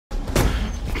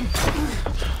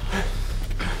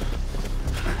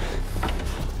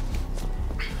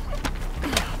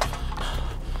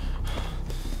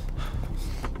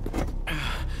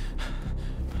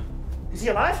Is he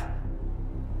alive?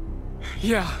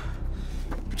 Yeah,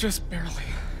 just barely.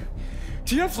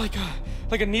 Do you have like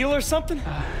a needle or something?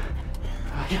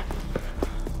 Yeah.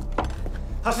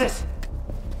 How's this?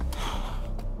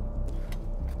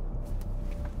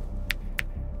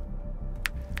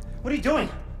 What are you doing?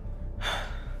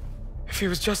 If he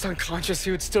was just unconscious, he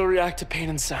would still react to pain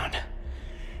and sound.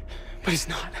 But he's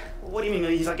not. What do you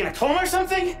mean? He's like in a coma or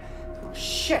something? Oh,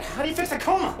 shit, how do you fix a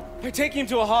coma? They're taking him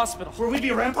to a hospital. Where we'd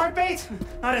be rampart bait?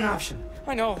 Not an option.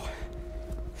 I know.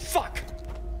 Fuck.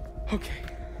 Okay.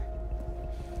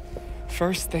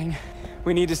 First thing,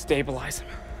 we need to stabilize him.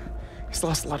 He's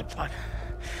lost a lot of blood.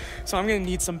 So I'm gonna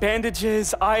need some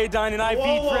bandages, iodine, and IV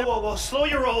drip. Whoa. Slow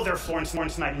your roll there, Florence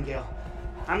Nightingale.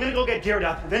 I'm gonna go get geared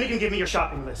up, then you can give me your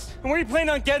shopping list. And where are you planning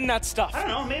on getting that stuff? I don't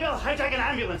know, maybe I'll hijack an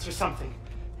ambulance or something.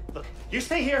 Look, you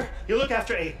stay here, you look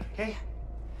after Aiden, okay?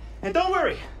 And don't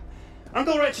worry,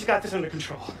 Uncle Reggie's got this under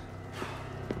control.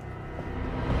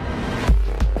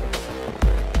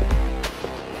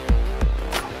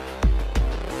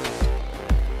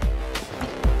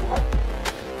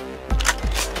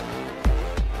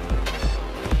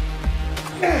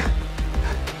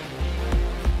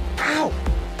 Ow!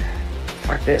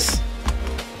 Like this.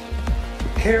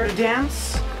 Care to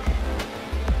dance?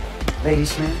 Lady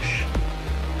smash.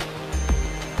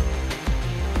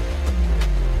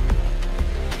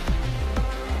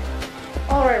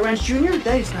 All right, Ranch Jr.,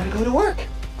 Daddy's gotta go to work.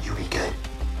 You be good.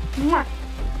 Mwah.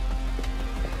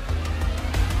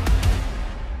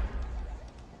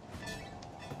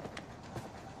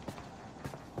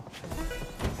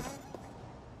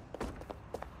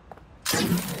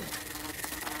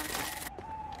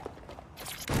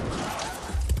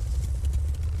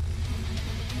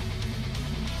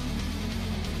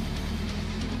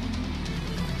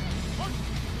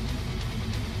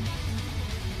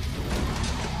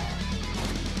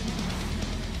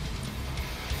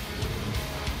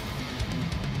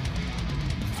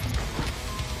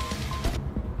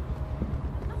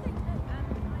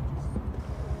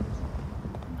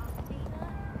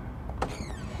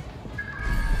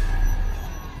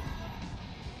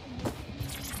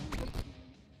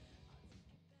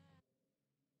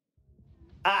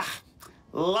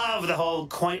 Love the whole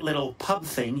quaint little pub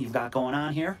thing you've got going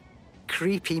on here.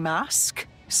 Creepy mask,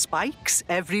 spikes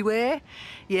everywhere.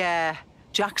 Yeah,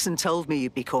 Jackson told me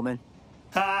you'd be coming.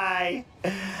 Hi.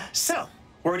 So,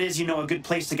 word is you know a good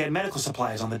place to get medical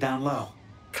supplies on the down low.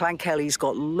 Clankelly's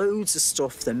got loads of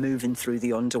stuff they're moving through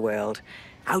the underworld.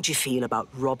 How'd you feel about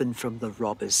robbing from the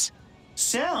robbers?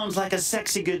 Sounds like a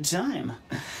sexy good time.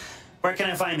 Where can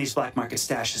I find these black market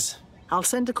stashes? I'll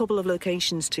send a couple of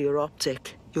locations to your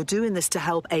optic. You're doing this to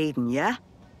help Aiden, yeah?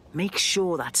 Make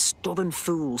sure that stubborn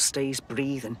fool stays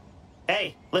breathing.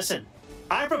 Hey, listen.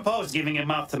 I proposed giving him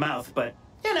mouth to mouth, but,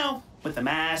 you know, with the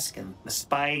mask and the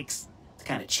spikes, it's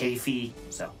kind of chafy,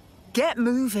 so. Get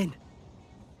moving.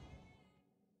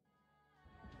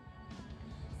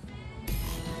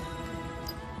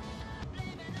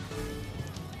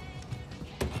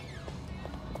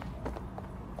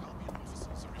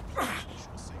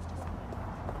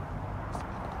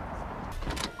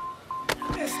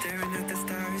 Staring at the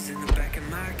stars in the back of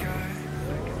my car.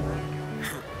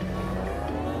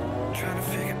 Trying to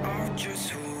figure out just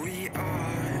who we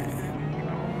are.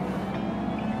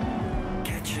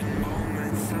 Catching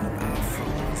moments on our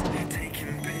phones,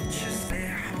 taking pictures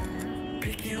there home,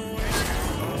 picking words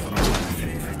of our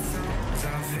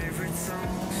favorite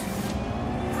songs.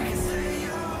 We can stay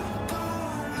up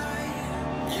all night.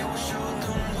 Yeah, we'll show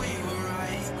them we were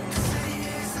right. Say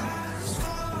it's ours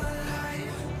for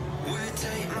life. We'll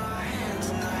take my hand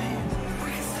tonight. We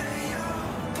can stay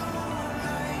up all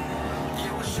night.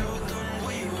 Yeah, we'll show them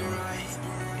we were right.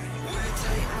 We'll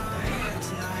take my hand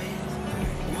tonight.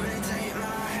 We'll take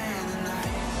my hand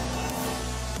tonight.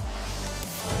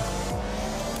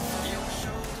 Yeah, we'll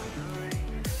show them.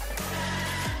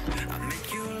 I'll make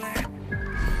you laugh.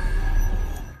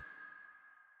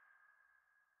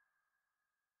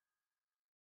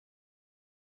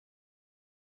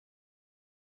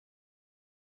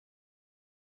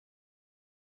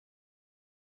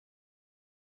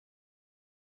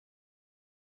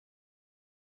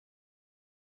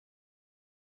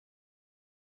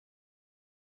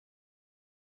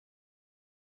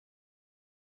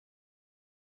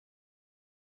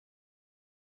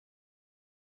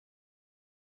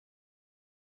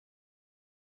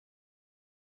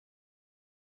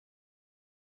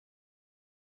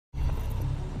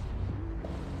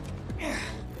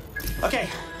 Okay,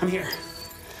 I'm here.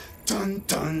 Dun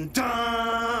dun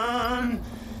dun!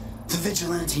 The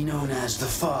vigilante known as the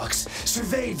Fox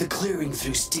surveyed the clearing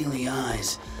through steely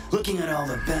eyes, looking at all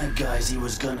the bad guys he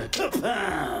was gonna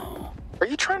kapow. Are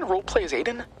you trying to roleplay as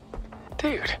Aiden?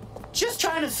 Dude. Just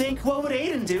trying to think, what would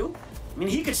Aiden do? I mean,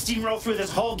 he could steamroll through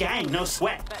this whole gang, no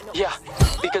sweat. Yeah,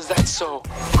 because that's so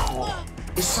cool.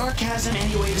 Is sarcasm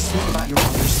any way to speak about your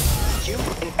brothers? You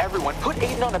and everyone put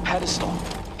Aiden on a pedestal.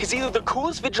 He's either the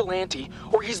coolest vigilante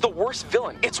or he's the worst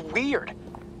villain. It's weird.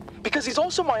 Because he's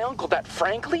also my uncle that,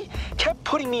 frankly, kept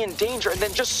putting me in danger and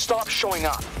then just stopped showing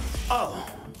up. Oh,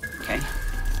 okay.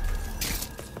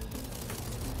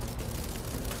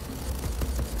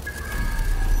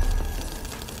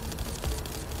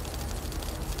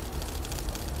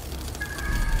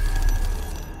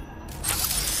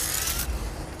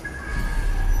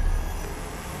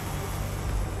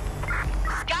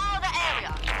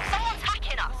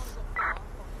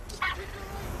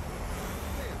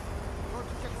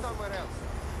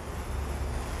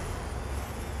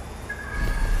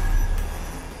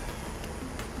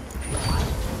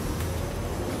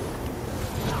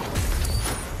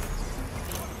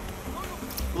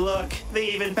 Look, they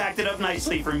even packed it up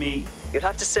nicely for me. You'll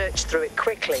have to search through it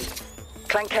quickly.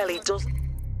 Clankelly doesn't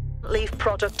leave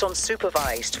product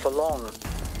unsupervised for long.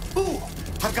 Ooh,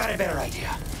 I've got a better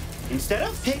idea. Instead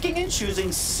of picking and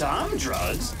choosing some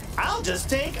drugs, I'll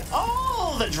just take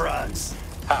all the drugs.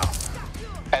 Oh.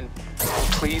 And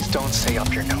please don't say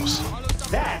up your nose.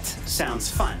 That sounds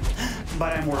fun,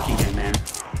 but I'm working in, man.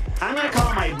 I'm gonna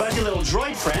call my buzzy little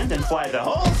droid friend and fly the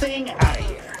whole thing out of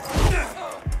here.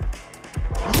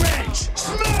 Wrench!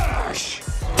 Smash!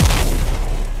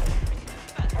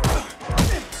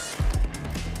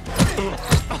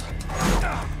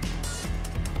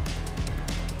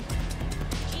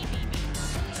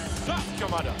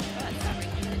 Commander.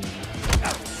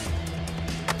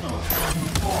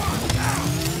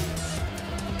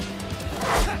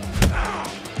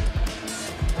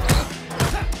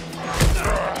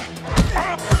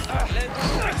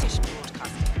 British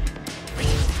broadcasting.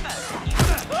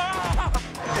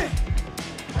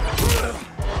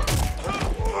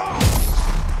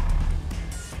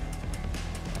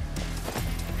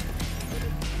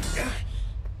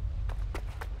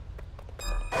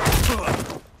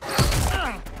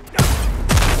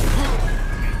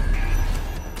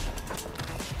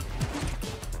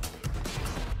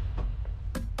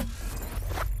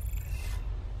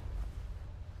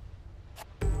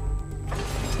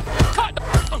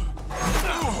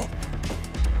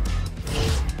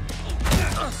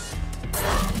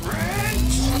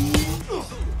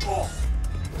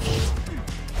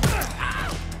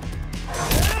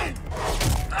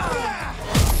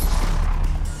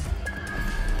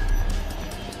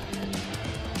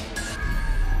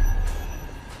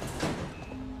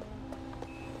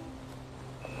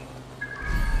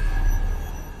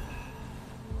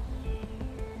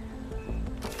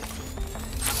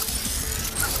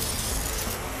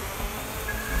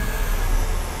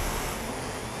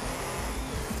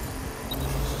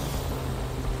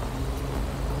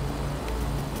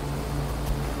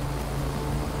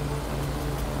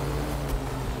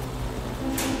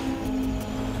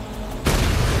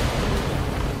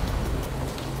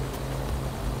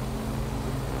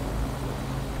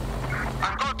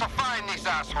 British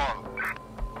Asshole.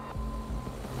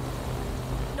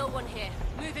 No one here.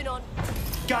 Moving on.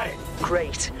 Got it.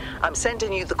 Great. I'm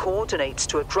sending you the coordinates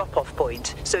to a drop-off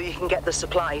point so you can get the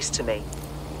supplies to me.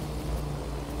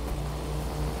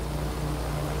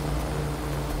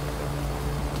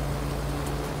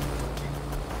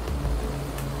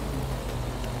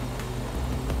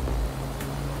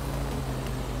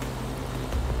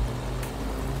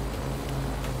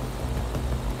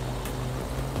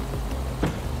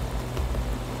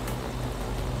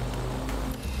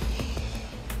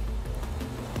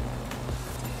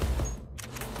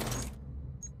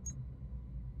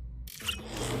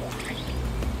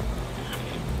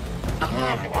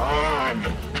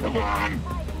 Come on.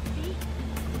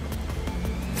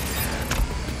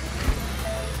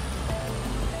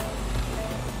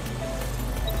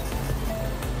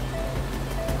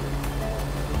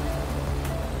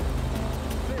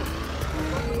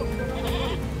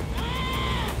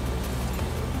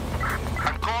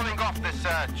 I'm calling off the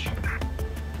search.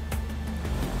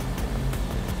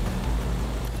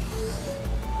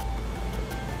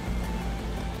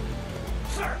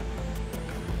 Sir.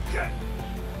 Good.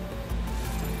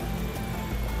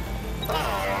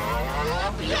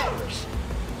 Yours.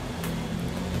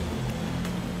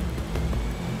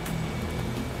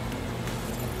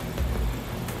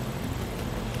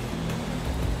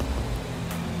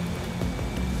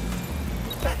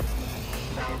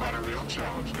 How about a real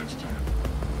challenge this time?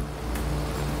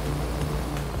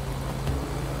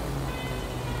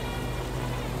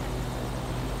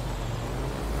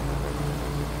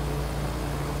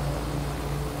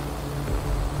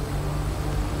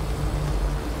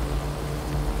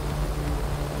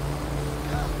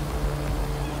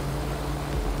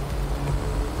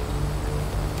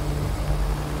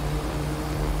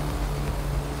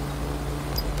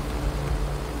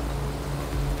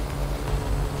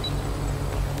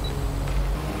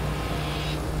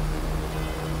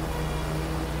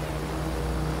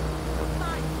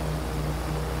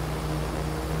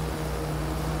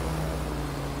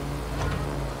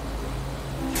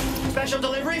 Special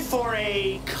delivery for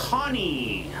a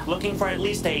Connie. Looking for at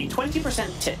least a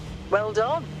 20% tip. Well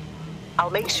done. I'll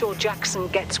make sure Jackson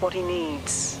gets what he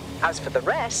needs. As for the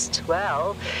rest,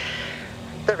 well,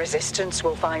 the Resistance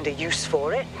will find a use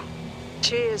for it.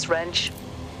 Cheers, Wrench.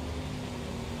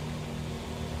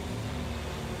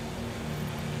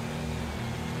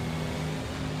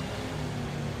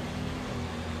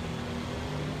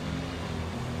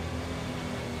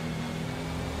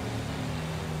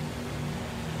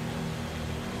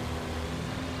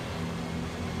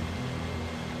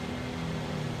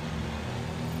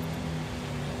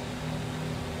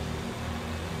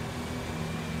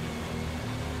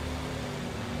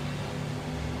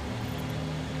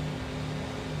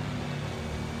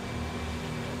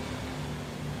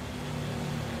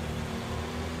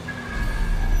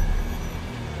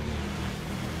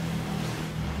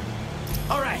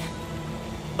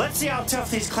 Let's see how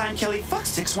tough these clan-killing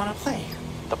fucksticks want to play.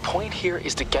 The point here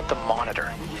is to get the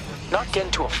monitor, not get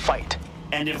into a fight.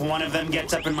 And if one of them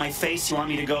gets up in my face, you want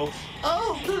me to go,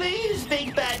 "Oh, please,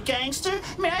 big bad gangster,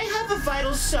 may I have a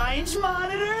vital signs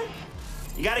monitor?"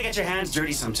 You gotta get your hands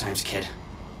dirty sometimes, kid.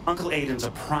 Uncle Aiden's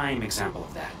a prime example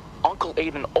of that. Uncle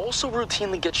Aiden also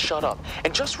routinely gets shut up,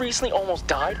 and just recently almost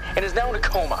died, and is now in a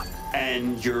coma.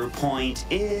 And your point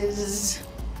is?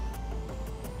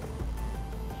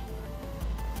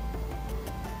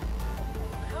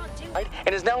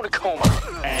 And is now in a coma.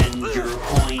 And your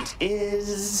point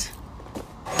is?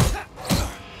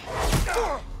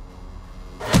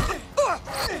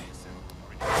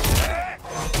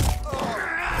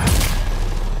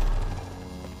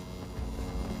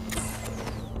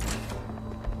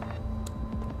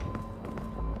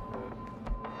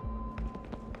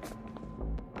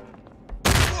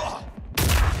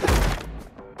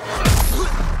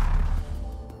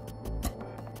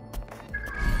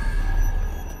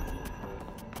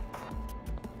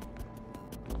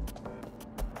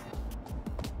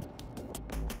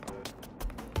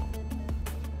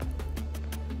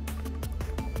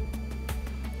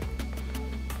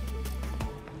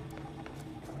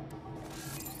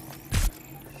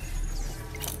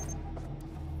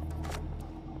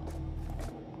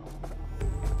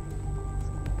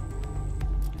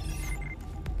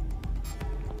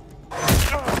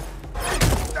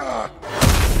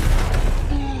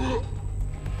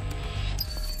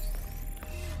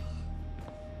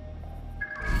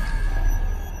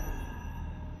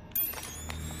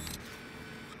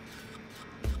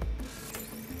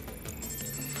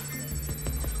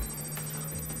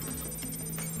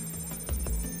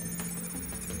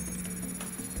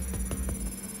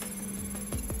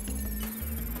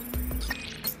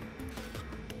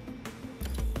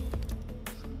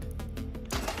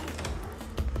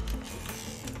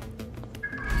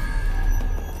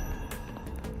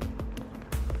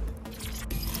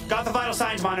 Got the vital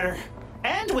signs monitor.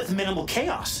 And with minimal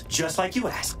chaos, just like you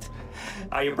asked.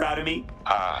 Are you proud of me?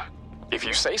 If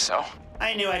you say so.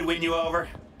 I knew I'd win you over.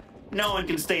 No one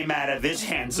can stay mad at this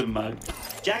handsome mug.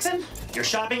 Jackson, your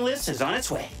shopping list is on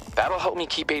its way. That'll help me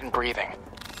keep Aiden breathing.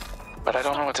 But I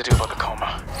don't know what to do about the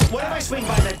coma. What if I swing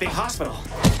by that big hospital?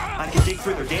 I can dig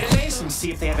through their database and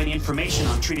see if they have any information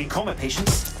on treating coma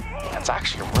patients. That's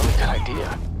actually a really good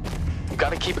idea. You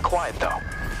gotta keep it quiet, though.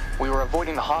 We were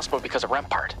avoiding the hospital because of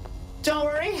Rempart. Don't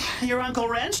worry, your Uncle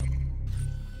Wrench.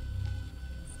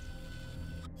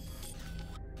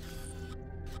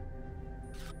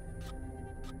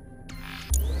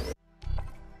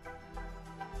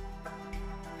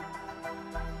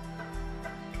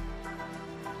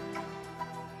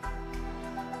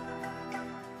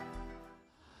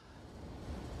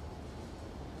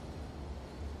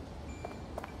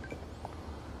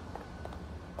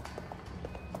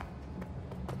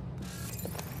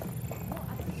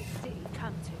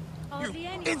 You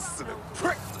insolent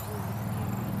prick! It's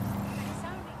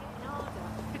only getting harder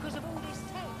because of all this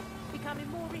tech becoming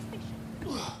more efficient.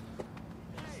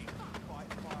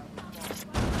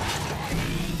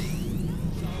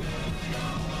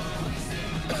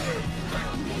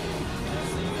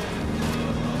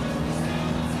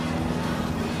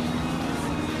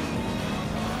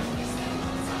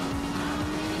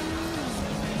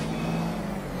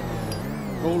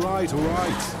 All right, all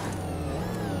right.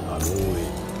 I'm all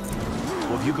in.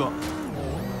 What have you got?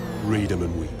 Read 'em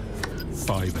and weep.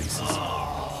 5 aces.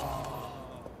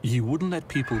 You wouldn't let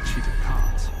people cheat at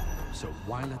cards, so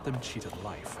why let them cheat at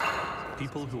life?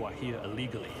 People who are here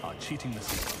illegally are cheating the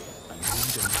system, and we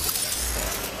don't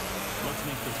accept. Let's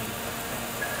make this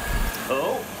a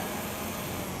Oh?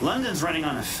 London's running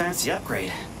on a fancy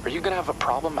upgrade. Are you gonna have a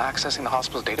problem accessing the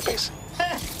hospital's database?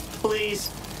 Please.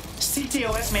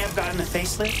 CTOS may have gotten a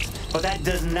facelift, But that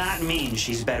does not mean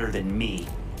she's better than me.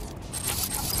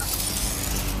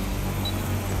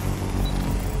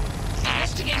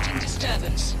 Investigating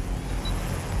disturbance.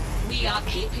 We are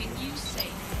keeping you safe.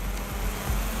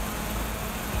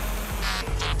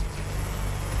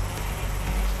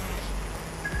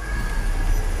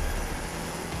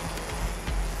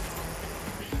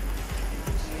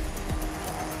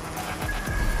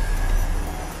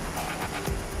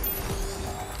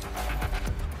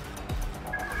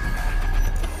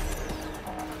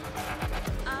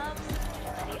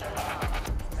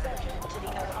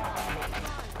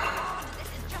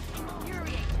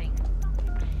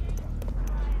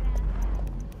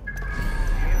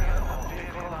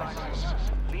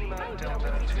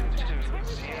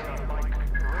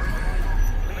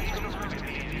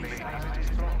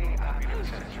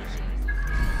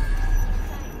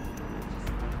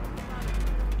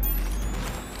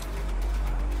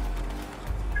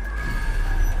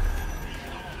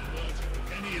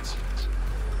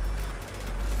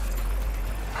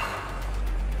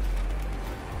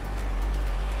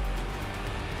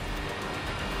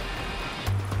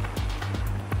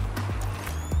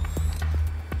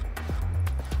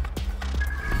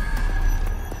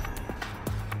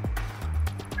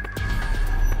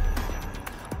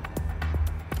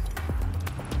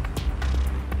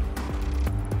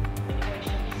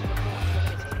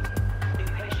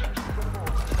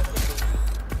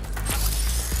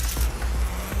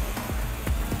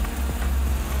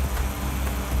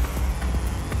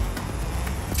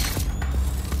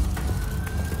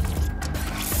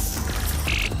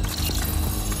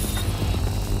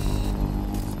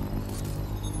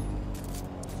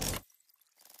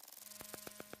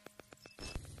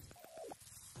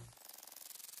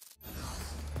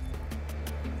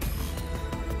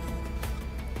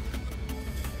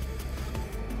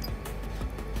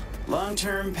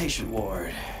 Long-term patient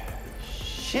ward.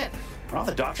 Shit, are all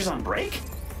the doctors on break?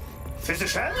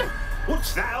 Physician,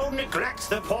 wouldst thou neglect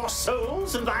the poor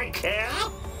souls in thy care?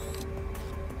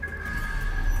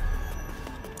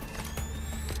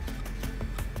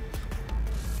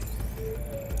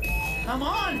 Come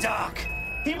on, Doc!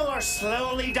 People are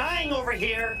slowly dying over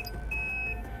here!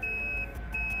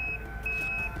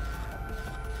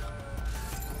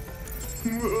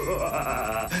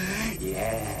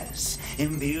 Yes,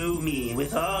 imbue me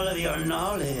with all of your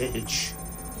knowledge.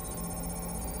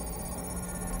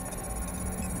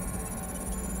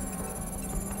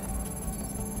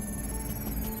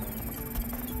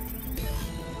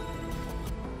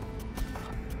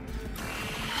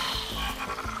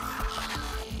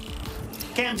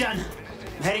 Okay, I'm done.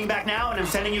 I'm heading back now, and I'm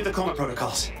sending you the coma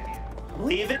protocols.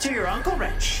 Leave it to your Uncle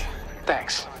Wrench.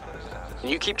 Thanks.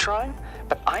 You keep trying,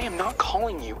 but I am not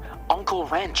calling you Uncle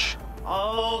Wrench.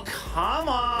 Oh, come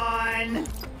on!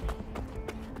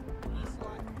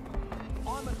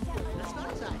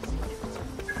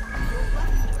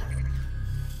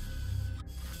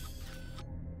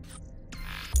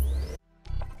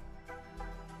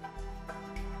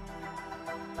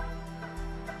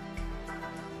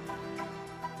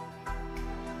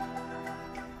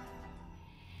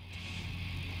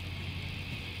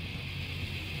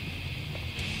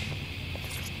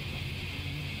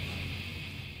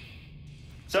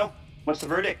 So, what's the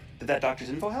verdict? Did that doctor's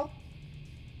info help?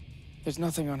 There's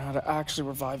nothing on how to actually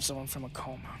revive someone from a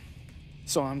coma.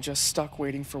 So I'm just stuck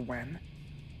waiting for when,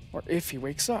 or if he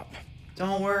wakes up.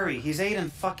 Don't worry, he's Aiden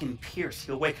fucking Pearce.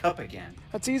 He'll wake up again.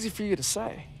 That's easy for you to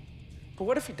say. But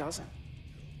what if he doesn't?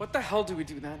 What the hell do we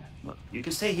do then? Look, you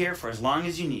can stay here for as long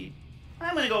as you need.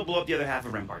 I'm gonna go blow up the other half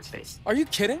of Rempart's face. Are you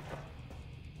kidding?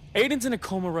 Aiden's in a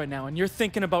coma right now and you're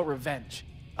thinking about revenge.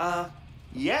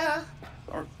 Yeah.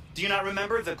 Or do you not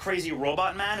remember the crazy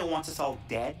robot man who wants us all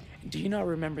dead? Do you not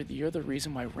remember that you're the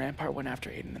reason why Rampart went after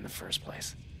Aiden in the first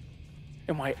place?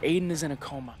 And why Aiden is in a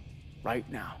coma right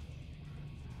now?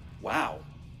 Wow.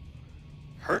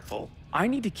 Hurtful. I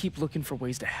need to keep looking for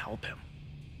ways to help him.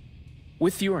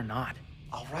 With you or not.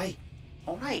 All right.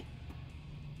 All right.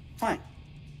 Fine.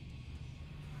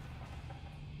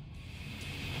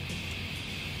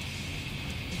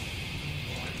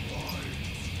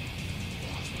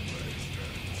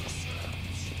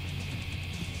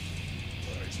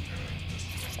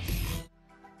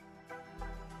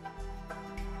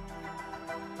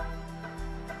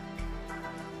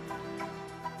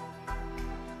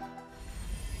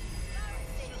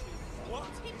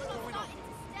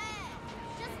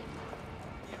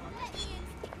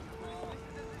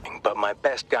 But my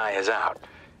best guy is out.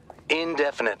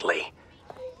 Indefinitely.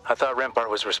 I thought Rempart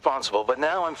was responsible, but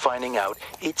now I'm finding out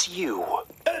it's you.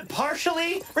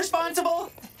 Partially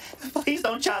responsible? Please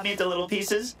don't chop me into little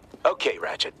pieces. Okay,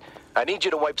 Ratchet. I need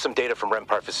you to wipe some data from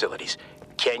Rempart facilities.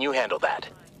 Can you handle that?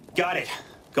 Got it.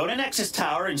 Go to Nexus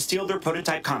Tower and steal their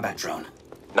prototype combat drone.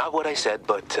 Not what I said,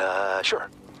 but sure.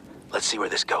 Let's see where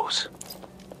this goes.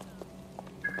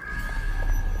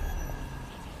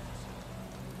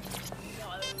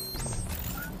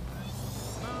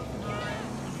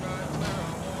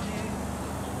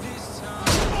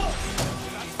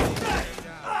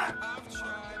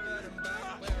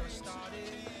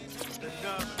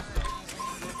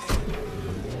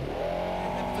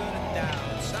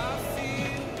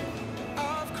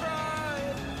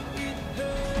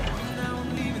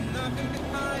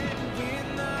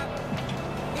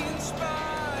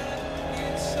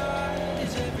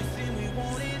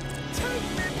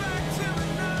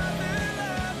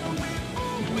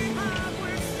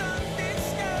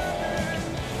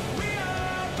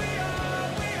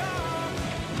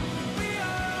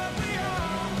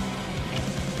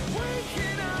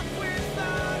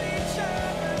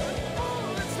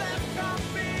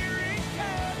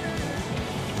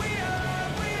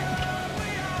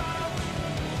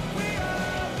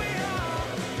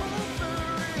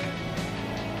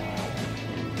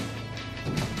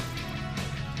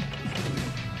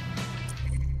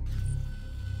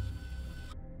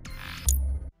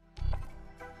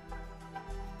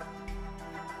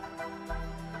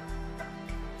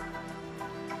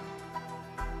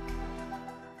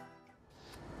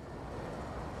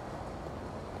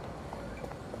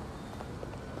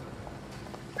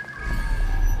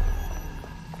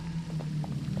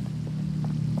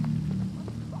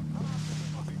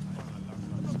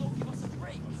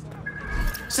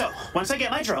 So, once I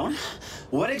get my drone,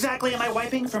 what exactly am I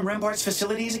wiping from Rempart's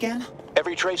facilities again?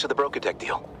 Every trace of the Brokatech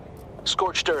deal.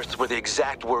 Scorched Earth were the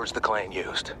exact words the client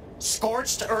used.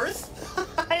 Scorched Earth?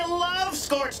 I love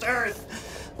Scorched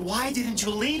Earth! Why didn't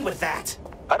you lead with that?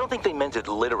 I don't think they meant it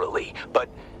literally, but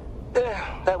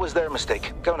that was their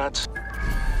mistake. Go nuts.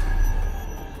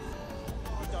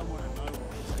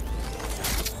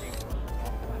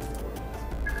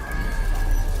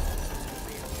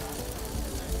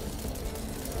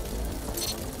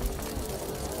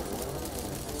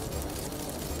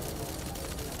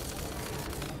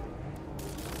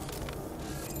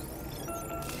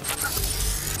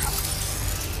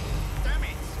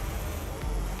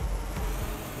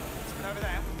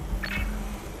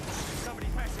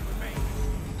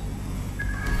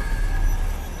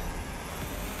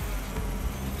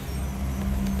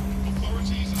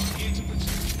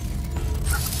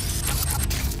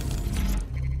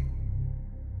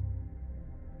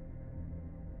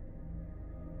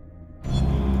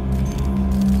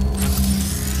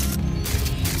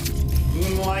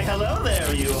 Why, hello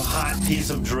there, you hot piece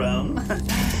of drone.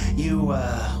 You,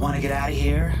 want to get out of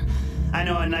here? I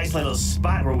know a nice little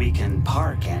spot where we can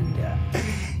park and,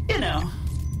 you know,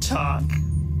 talk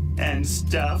and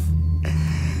stuff.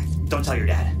 Don't tell your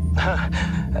dad.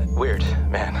 Weird,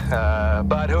 man.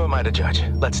 But who am I to judge?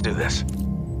 Let's do this.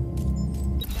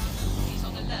 He's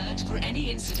on alert for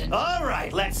any incident. All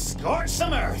right, let's scorch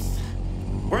some Earth.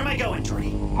 Where am I going,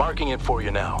 Jordy? Marking it for you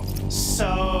now.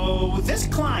 So, this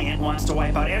client wants to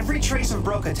wipe out every trace of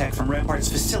Brokatech from Rempart's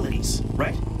facilities,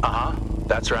 right? Uh-huh,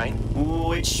 that's right.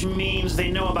 Which means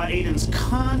they know about Aiden's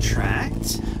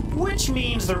contract, which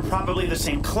means they're probably the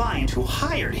same client who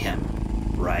hired him,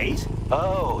 right?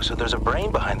 Oh, so there's a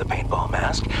brain behind the paintball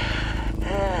mask.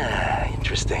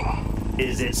 Interesting.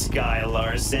 Is it Sky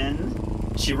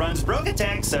Larson? She runs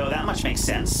Brokatech, so that much makes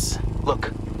sense.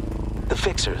 Look, the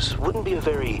Fixers wouldn't be a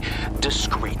very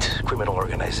discreet criminal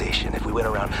organization if we went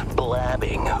around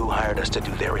blabbing who hired us to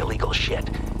do their illegal shit.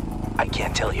 I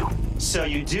can't tell you. So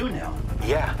you do know?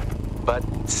 Yeah, but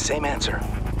same answer.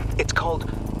 It's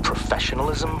called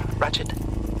professionalism, Ratchet.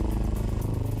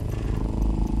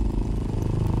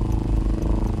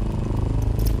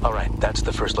 All right, that's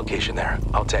the first location there.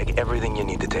 I'll tag everything you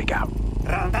need to take out.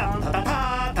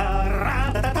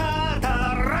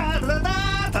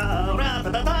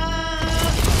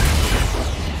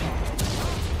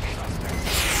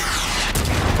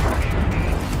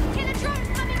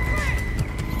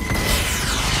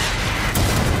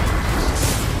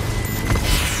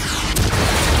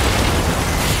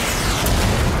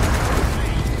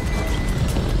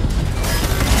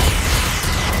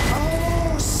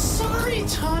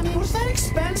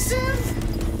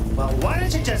 Well, why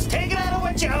don't you just take it out of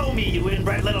what you owe me, you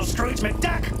inbred little Scrooge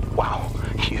McDuck? Wow,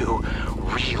 you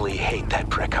really hate that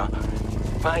prick, huh?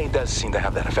 Well, he does seem to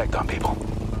have that effect on people.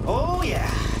 Oh, yeah.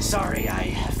 Sorry,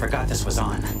 I forgot this was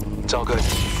on. It's all good.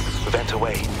 Vent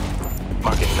away.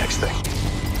 Marking the next thing.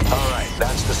 All right,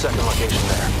 that's the second location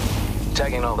there.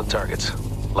 Tagging all the targets.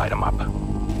 Light them up.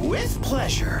 With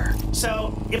pleasure.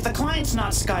 So, if the client's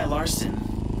not Sky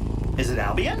Larson, is it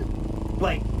Albion?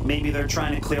 Like, maybe they're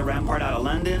trying to clear Rampart out of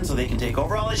London so they can take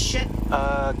over all this shit?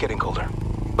 Getting colder.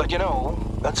 But you know,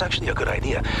 that's actually a good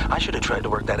idea. I should have tried to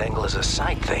work that angle as a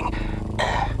side thing.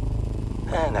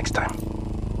 Next time.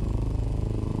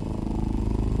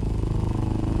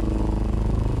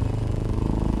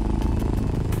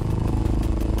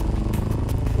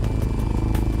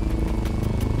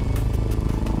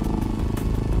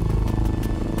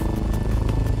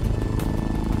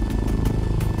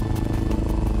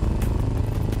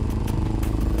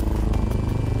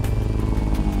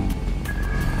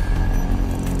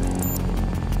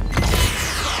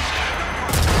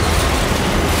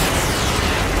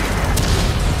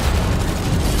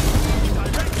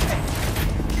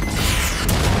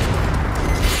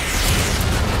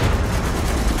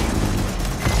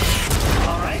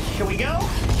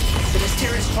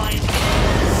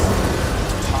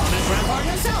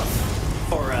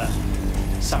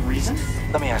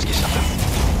 Let me ask you something.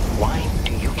 Why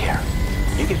do you care?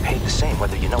 You get paid the same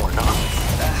whether you know or not.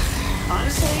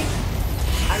 Honestly,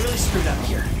 I really screwed up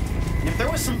here. And if there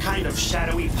was some kind of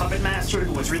shadowy puppet master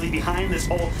who was really behind this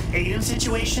whole Aiden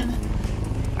situation,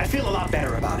 I feel a lot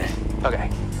better about it. Okay.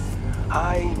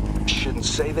 I shouldn't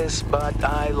say this, but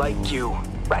I like you,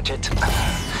 Ratchet.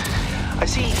 I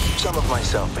see some of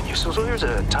myself in you, so here's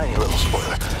a tiny little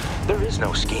spoiler. There is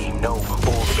no scheme, no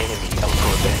old enemy out for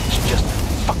revenge, just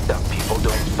fucked up people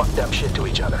doing fucked up shit to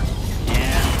each other.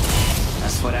 Yeah,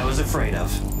 that's what I was afraid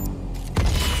of.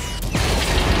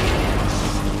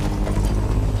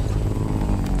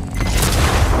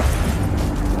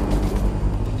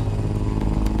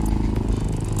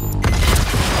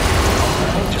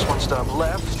 Alright, just one stop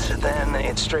left, then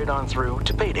it's straight on through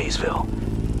to Paydaysville.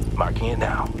 Marking it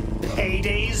now.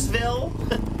 Paydaysville?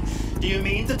 Do you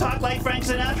mean to talk like Frank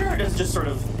Sinatra, or does it just sort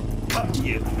of come to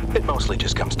you? It mostly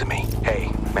just comes to me.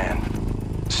 Hey, man.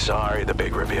 Sorry the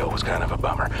big reveal was kind of a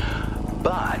bummer.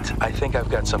 But I think I've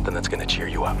got something that's gonna cheer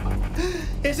you up.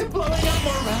 Is it blowing up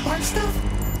more Rampart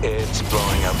stuff? It's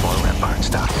blowing up more Rampart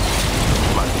stuff.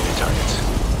 Marking the targets.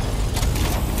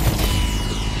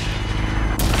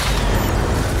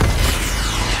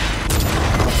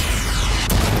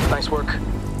 Nice work.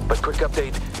 But quick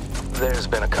update, there's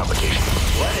been a complication.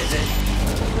 What is it?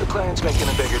 The client's making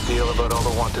a bigger deal about all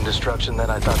the wanton destruction than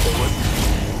I thought they would.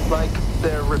 Like,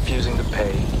 they're refusing to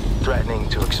pay, threatening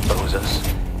to expose us.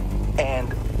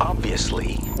 And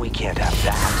obviously, we can't have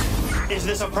that. Is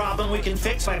this a problem we can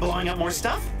fix by blowing up more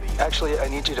stuff? Actually, I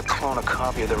need you to clone a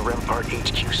copy of the Rampart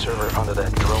HQ server onto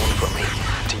that drone for me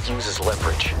to use as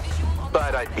leverage.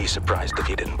 But I'd be surprised if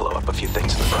you didn't blow up a few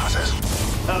things in the process.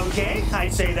 Okay,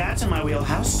 I'd say that's in my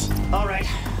wheelhouse. All right,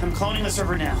 I'm cloning the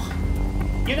server now.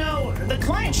 You know, the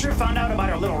client sure found out about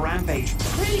our little rampage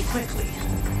pretty quickly.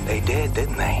 They did,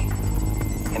 didn't they?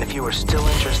 And if you were still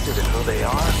interested in who they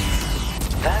are,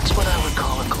 that's what I would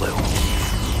call a clue.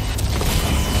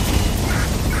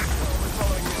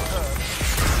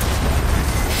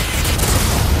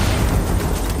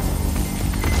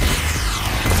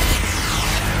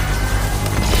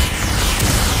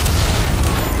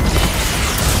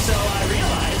 So I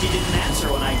realized you didn't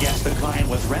answer when I guessed the client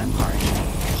was Rampart.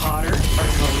 Hotter or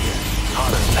colder?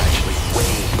 Hotter, actually,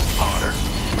 way hotter.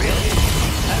 Really?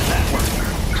 How does that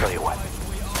work? Tell you what,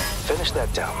 finish that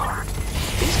download.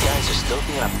 These guys are still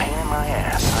being a pain in my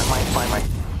ass. I might find my...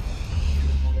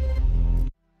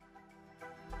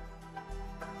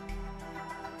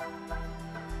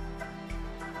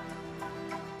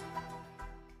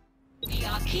 We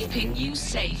are keeping you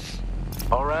safe.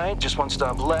 All right, just one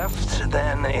stop left,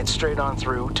 then it's straight on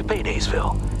through to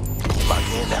Paydaysville.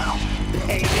 Marking it now.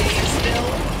 Paydaysville?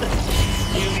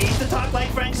 You mean to talk like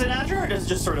Frank Sinatra, or does it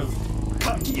just sort of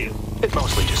come to you? It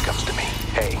mostly just comes to me.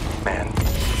 Hey, man.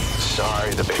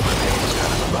 Sorry the big reveal was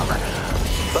kind of a bummer.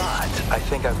 But I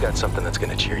think I've got something that's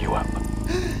gonna cheer you up.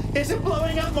 Is it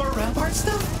blowing up more Rampart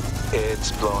stuff?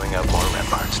 It's blowing up more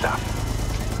Rampart stuff.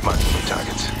 Marking the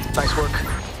targets. Nice work.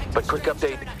 But quick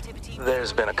update,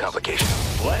 there's been a complication.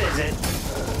 What is it?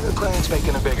 The client's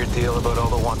making a bigger deal about all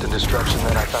the wanton destruction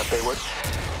than I thought they would.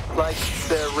 Like,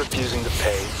 they're refusing to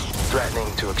pay, threatening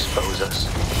to expose us.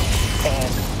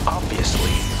 And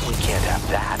obviously, we can't have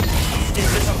that.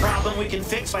 Is this a problem we can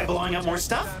fix by blowing up more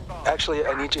stuff? Actually,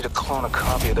 I need you to clone a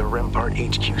copy of the Rampart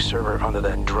HQ server onto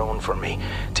that drone for me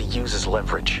to use as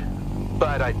leverage.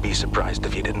 But I'd be surprised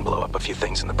if you didn't blow up a few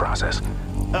things in the process.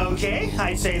 Okay,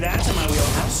 I'd say that's in my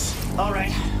wheelhouse. All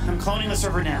right, I'm cloning the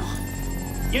server now.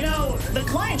 You know, the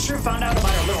client sure found out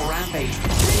about our little rampage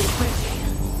pretty quickly.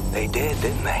 They did,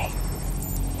 didn't they?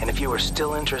 And if you were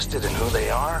still interested in who they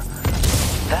are,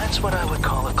 That's what I would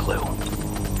call a clue.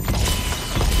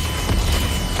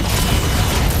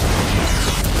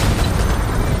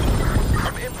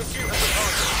 I'm in pursuit of the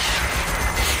target.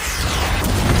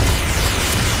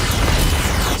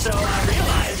 So I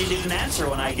realized you didn't answer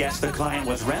when I guessed the client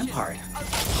was Rampart.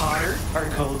 Hotter or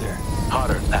colder?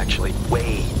 Hotter, actually.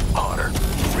 Way hotter.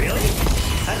 Really?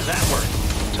 How does that work?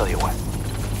 Tell you what.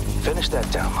 Finish that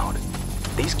download.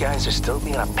 These guys are still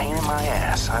being a pain in my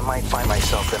ass. I might find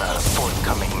myself in a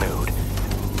forthcoming mood.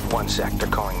 One sec, they're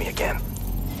calling me again.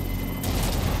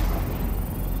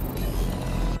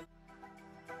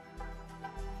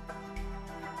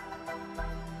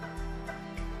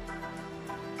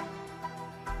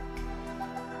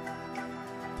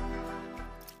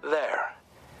 There.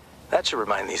 That should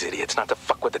remind these idiots not to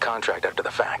fuck with the contract after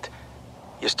the fact.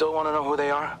 You still want to know who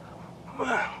they are?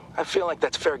 Well, I feel like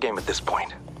that's fair game at this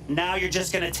point. Now you're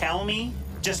just gonna tell me?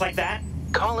 Just like that?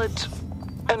 Call it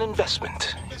an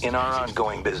investment in our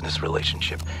ongoing business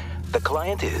relationship. The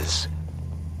client is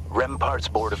Rempart's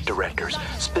board of directors,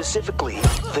 specifically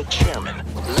the chairman,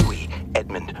 Louis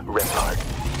Edmund Rempart,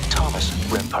 Thomas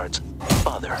Rempart's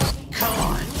father. Come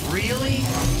on, really?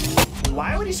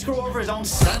 Why would he screw over his own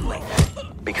son like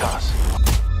that? Because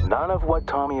none of what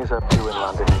Tommy is up to in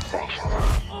London is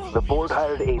sanctioned. The board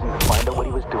hired Aiden to find out what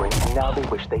he was doing, and now they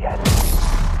wish they hadn't.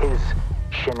 His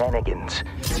shenanigans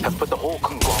have put the whole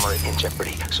conglomerate in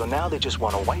jeopardy, so now they just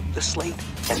want to wipe the slate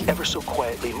and ever so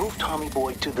quietly move Tommy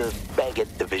Boy to the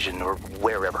Baggett division or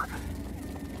wherever.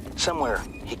 Somewhere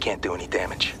he can't do any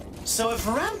damage. So if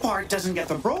Rampart doesn't get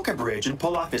the broker bridge and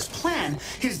pull off his plan,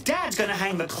 his dad's gonna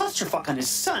hang the clusterfuck on his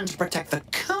son to protect the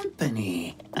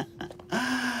company.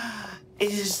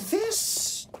 Is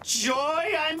this joy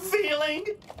I'm feeling?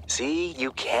 See,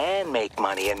 you can make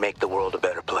money and make the world a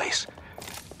better place.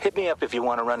 Hit me up if you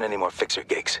want to run any more fixer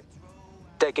gigs.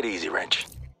 Take it easy, Wrench.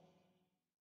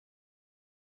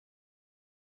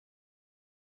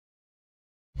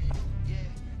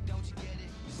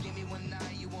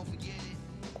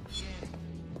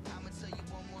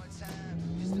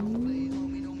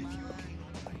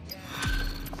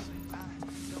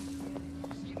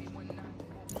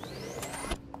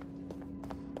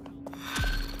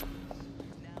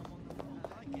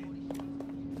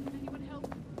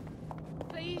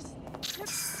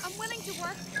 I'm willing to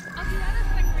work. I'll do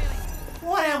anything, really.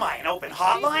 What am I, an open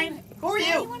hotline? Who are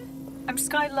you? I'm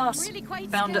Sky Larson, Really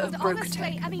founder of skilled, honestly.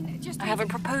 BrokerTech. I mean, just I have a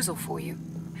proposal for you.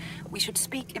 We should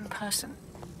speak in person.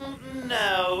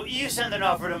 No, you send an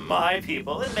offer to my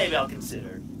people, and maybe I'll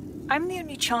consider. I'm the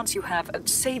only chance you have at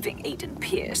saving Aiden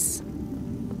Pearce.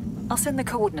 I'll send the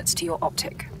coordinates to your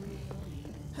optic.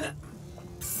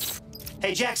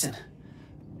 Hey, Jackson.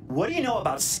 What do you know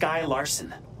about Sky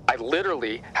Larson? I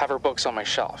literally have her books on my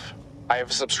shelf. I have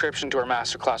a subscription to her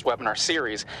masterclass webinar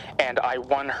series, and I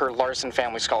won her Larson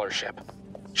Family Scholarship.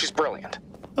 She's brilliant.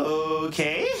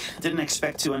 Okay, didn't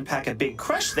expect to unpack a big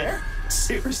crush there.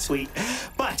 Super sweet.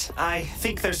 But I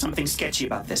think there's something sketchy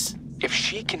about this. If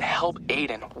she can help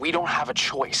Aiden, we don't have a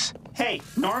choice. Hey,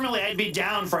 normally I'd be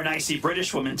down for an icy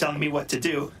British woman telling me what to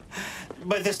do.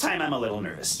 But this time I'm a little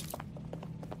nervous.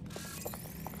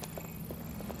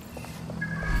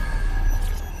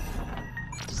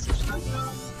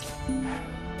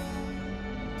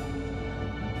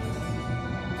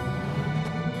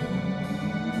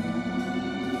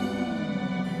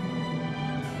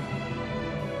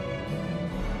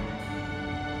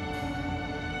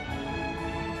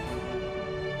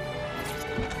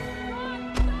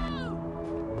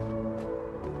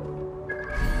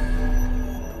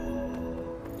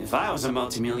 If I was a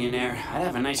multimillionaire, I'd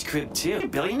have a nice crib too. A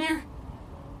billionaire?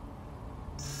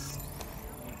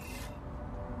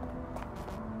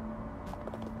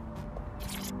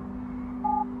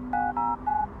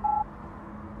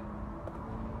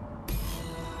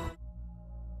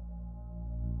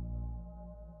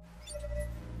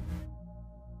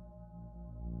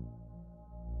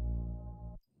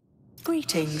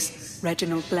 Greetings,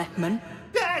 Reginald Blackman.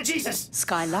 Ah, Jesus!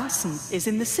 Sky Larson is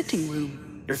in the sitting room.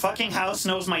 Your fucking house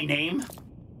knows my name?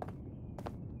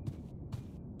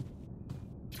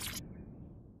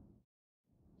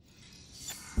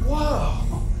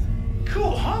 Whoa!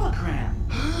 Cool hologram!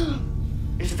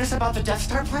 Is this about the Death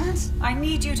Star plans? I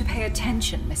need you to pay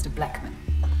attention, Mr. Blackman.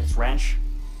 It's Wrench.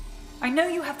 I know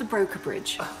you have the broker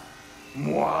bridge.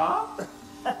 Moi?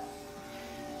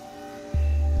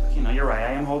 You know, you're right,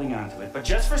 I am holding on to it, but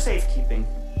just for safekeeping.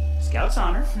 Scout's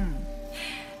honor.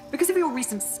 Because of your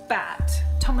recent spat,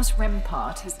 Thomas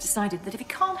Rempart has decided that if he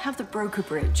can't have the broker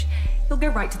bridge, he'll go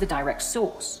right to the direct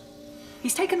source.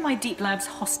 He's taken my deep labs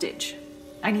hostage.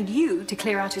 I need you to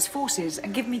clear out his forces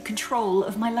and give me control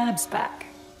of my labs back.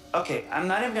 Okay, I'm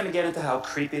not even gonna get into how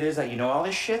creepy it is that you know all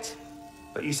this shit,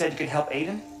 but you said you could help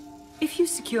Aiden? If you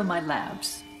secure my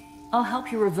labs, I'll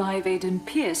help you revive Aiden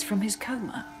Pearce from his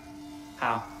coma.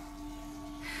 How?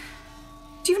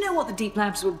 Do you know what the deep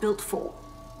labs were built for?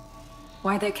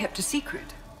 Why they're kept a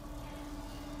secret?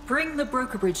 Bring the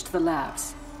broker bridge to the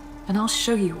labs, and I'll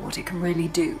show you what it can really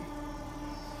do.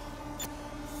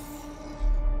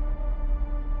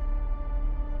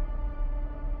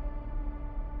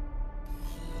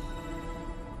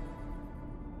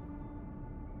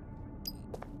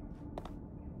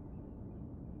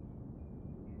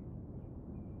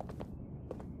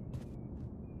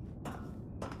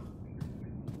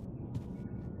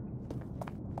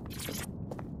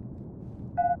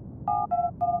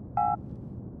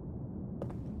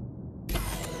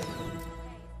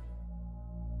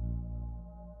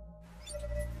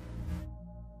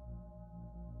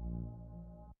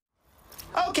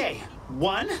 Okay,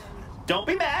 1, don't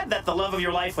be mad that the love of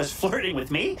your life was flirting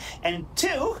with me, and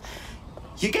 2,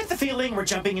 you get the feeling we're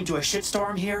jumping into a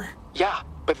shitstorm here? Yeah,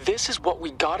 but this is what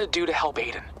we gotta do to help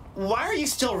Aiden. Why are you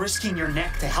still risking your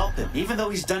neck to help him, even though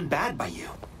he's done bad by you?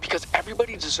 Because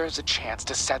everybody deserves a chance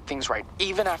to set things right,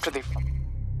 even after they fuck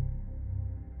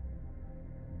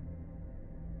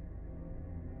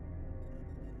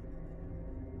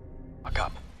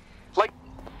up. Like,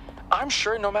 I'm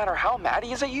sure no matter how mad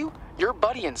he is at you, your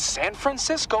buddy in San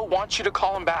Francisco wants you to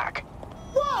call him back.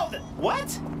 Whoa!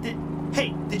 What?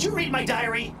 Hey, did you read my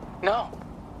diary? No.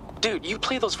 Dude, you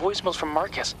play those voicemails from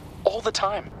Marcus all the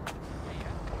time.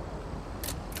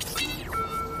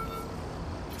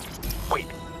 Wait,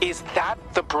 is that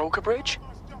the broker bridge?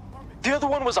 The other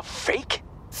one was a fake?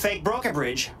 Fake broker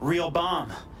bridge, real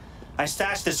bomb. I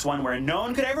stashed this one where no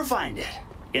one could ever find it.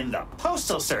 In the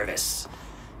Postal Service.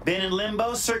 Been in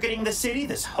limbo circuiting the city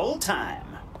this whole time.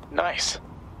 Nice.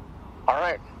 All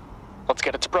right, let's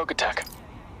get it to Brokatech.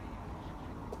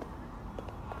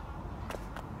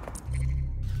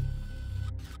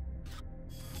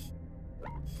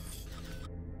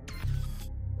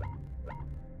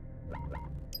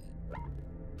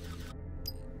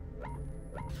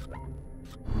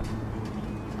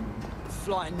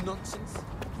 Flying nonsense.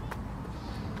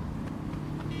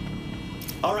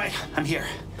 All right, I'm here.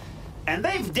 And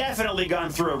they've definitely gone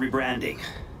through a rebranding.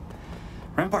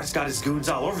 Rempart's got his goons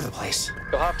all over the place.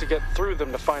 You'll have to get through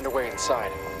them to find a way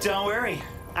inside. Don't worry.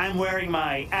 I'm wearing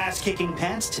my ass-kicking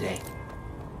pants today.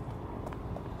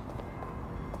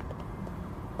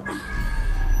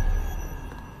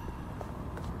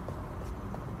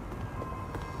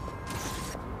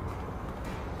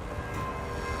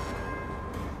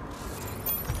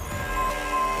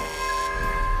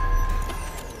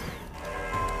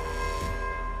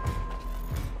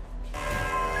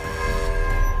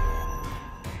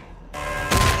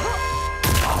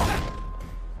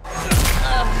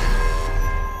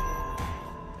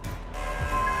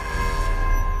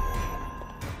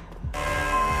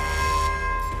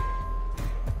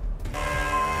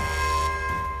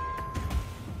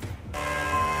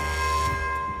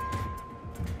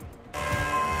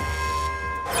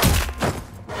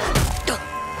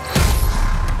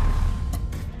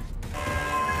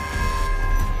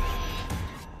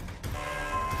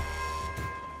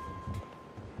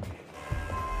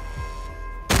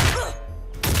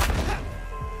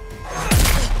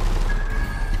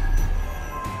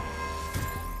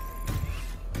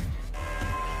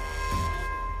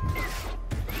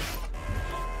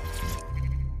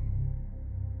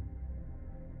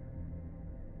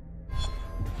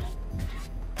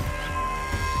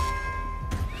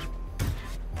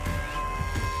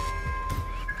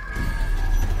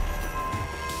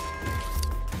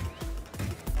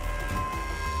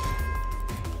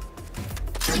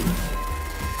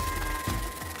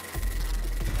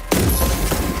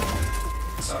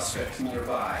 Suspect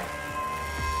nearby.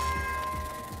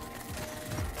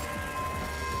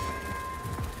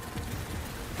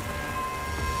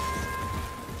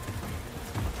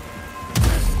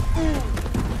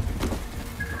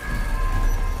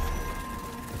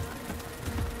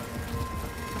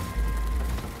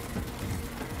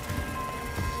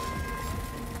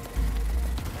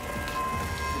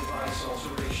 Device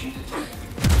alteration detected.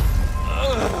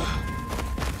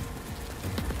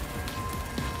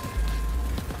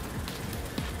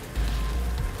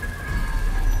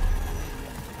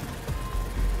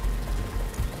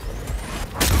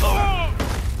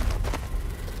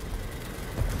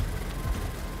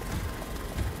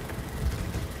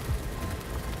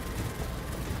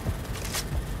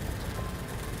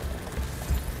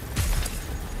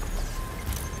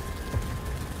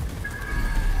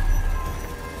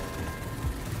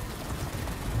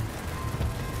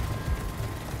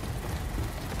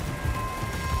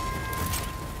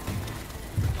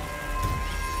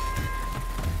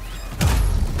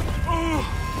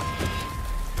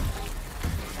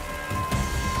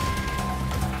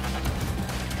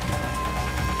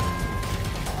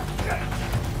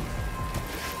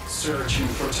 Searching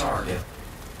for target.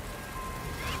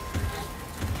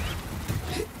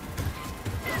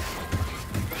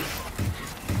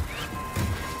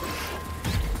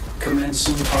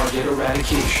 Commencing target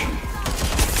eradication.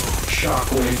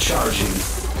 Shockwave charging.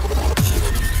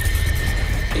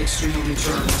 Extremely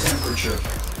turn temperature.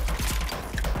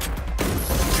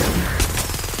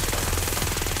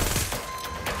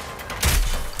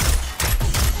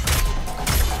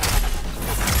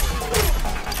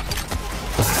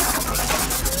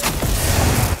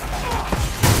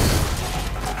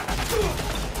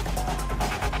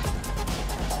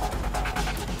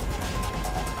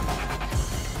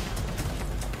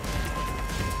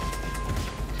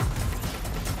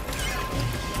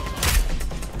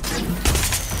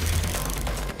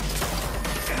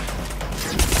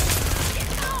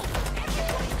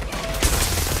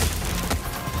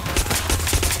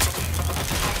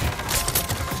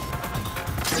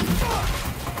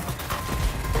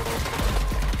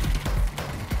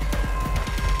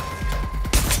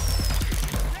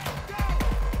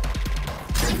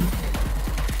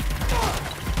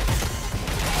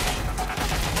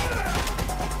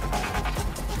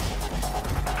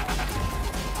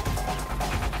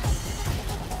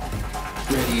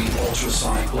 Ready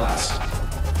ultrasonic blast.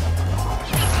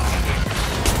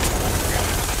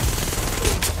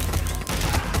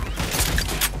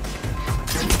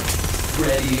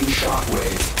 Readying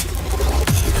shockwave.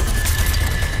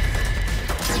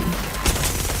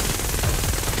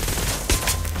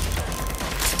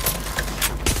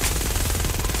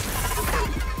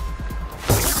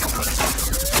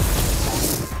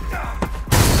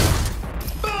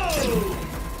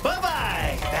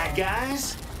 Bye-bye, bad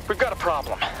guys. We've got a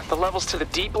problem. The levels to the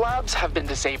deep labs have been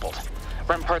disabled.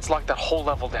 Rempart's locked that whole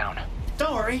level down.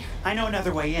 Don't worry, I know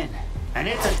another way in. And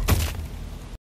it's a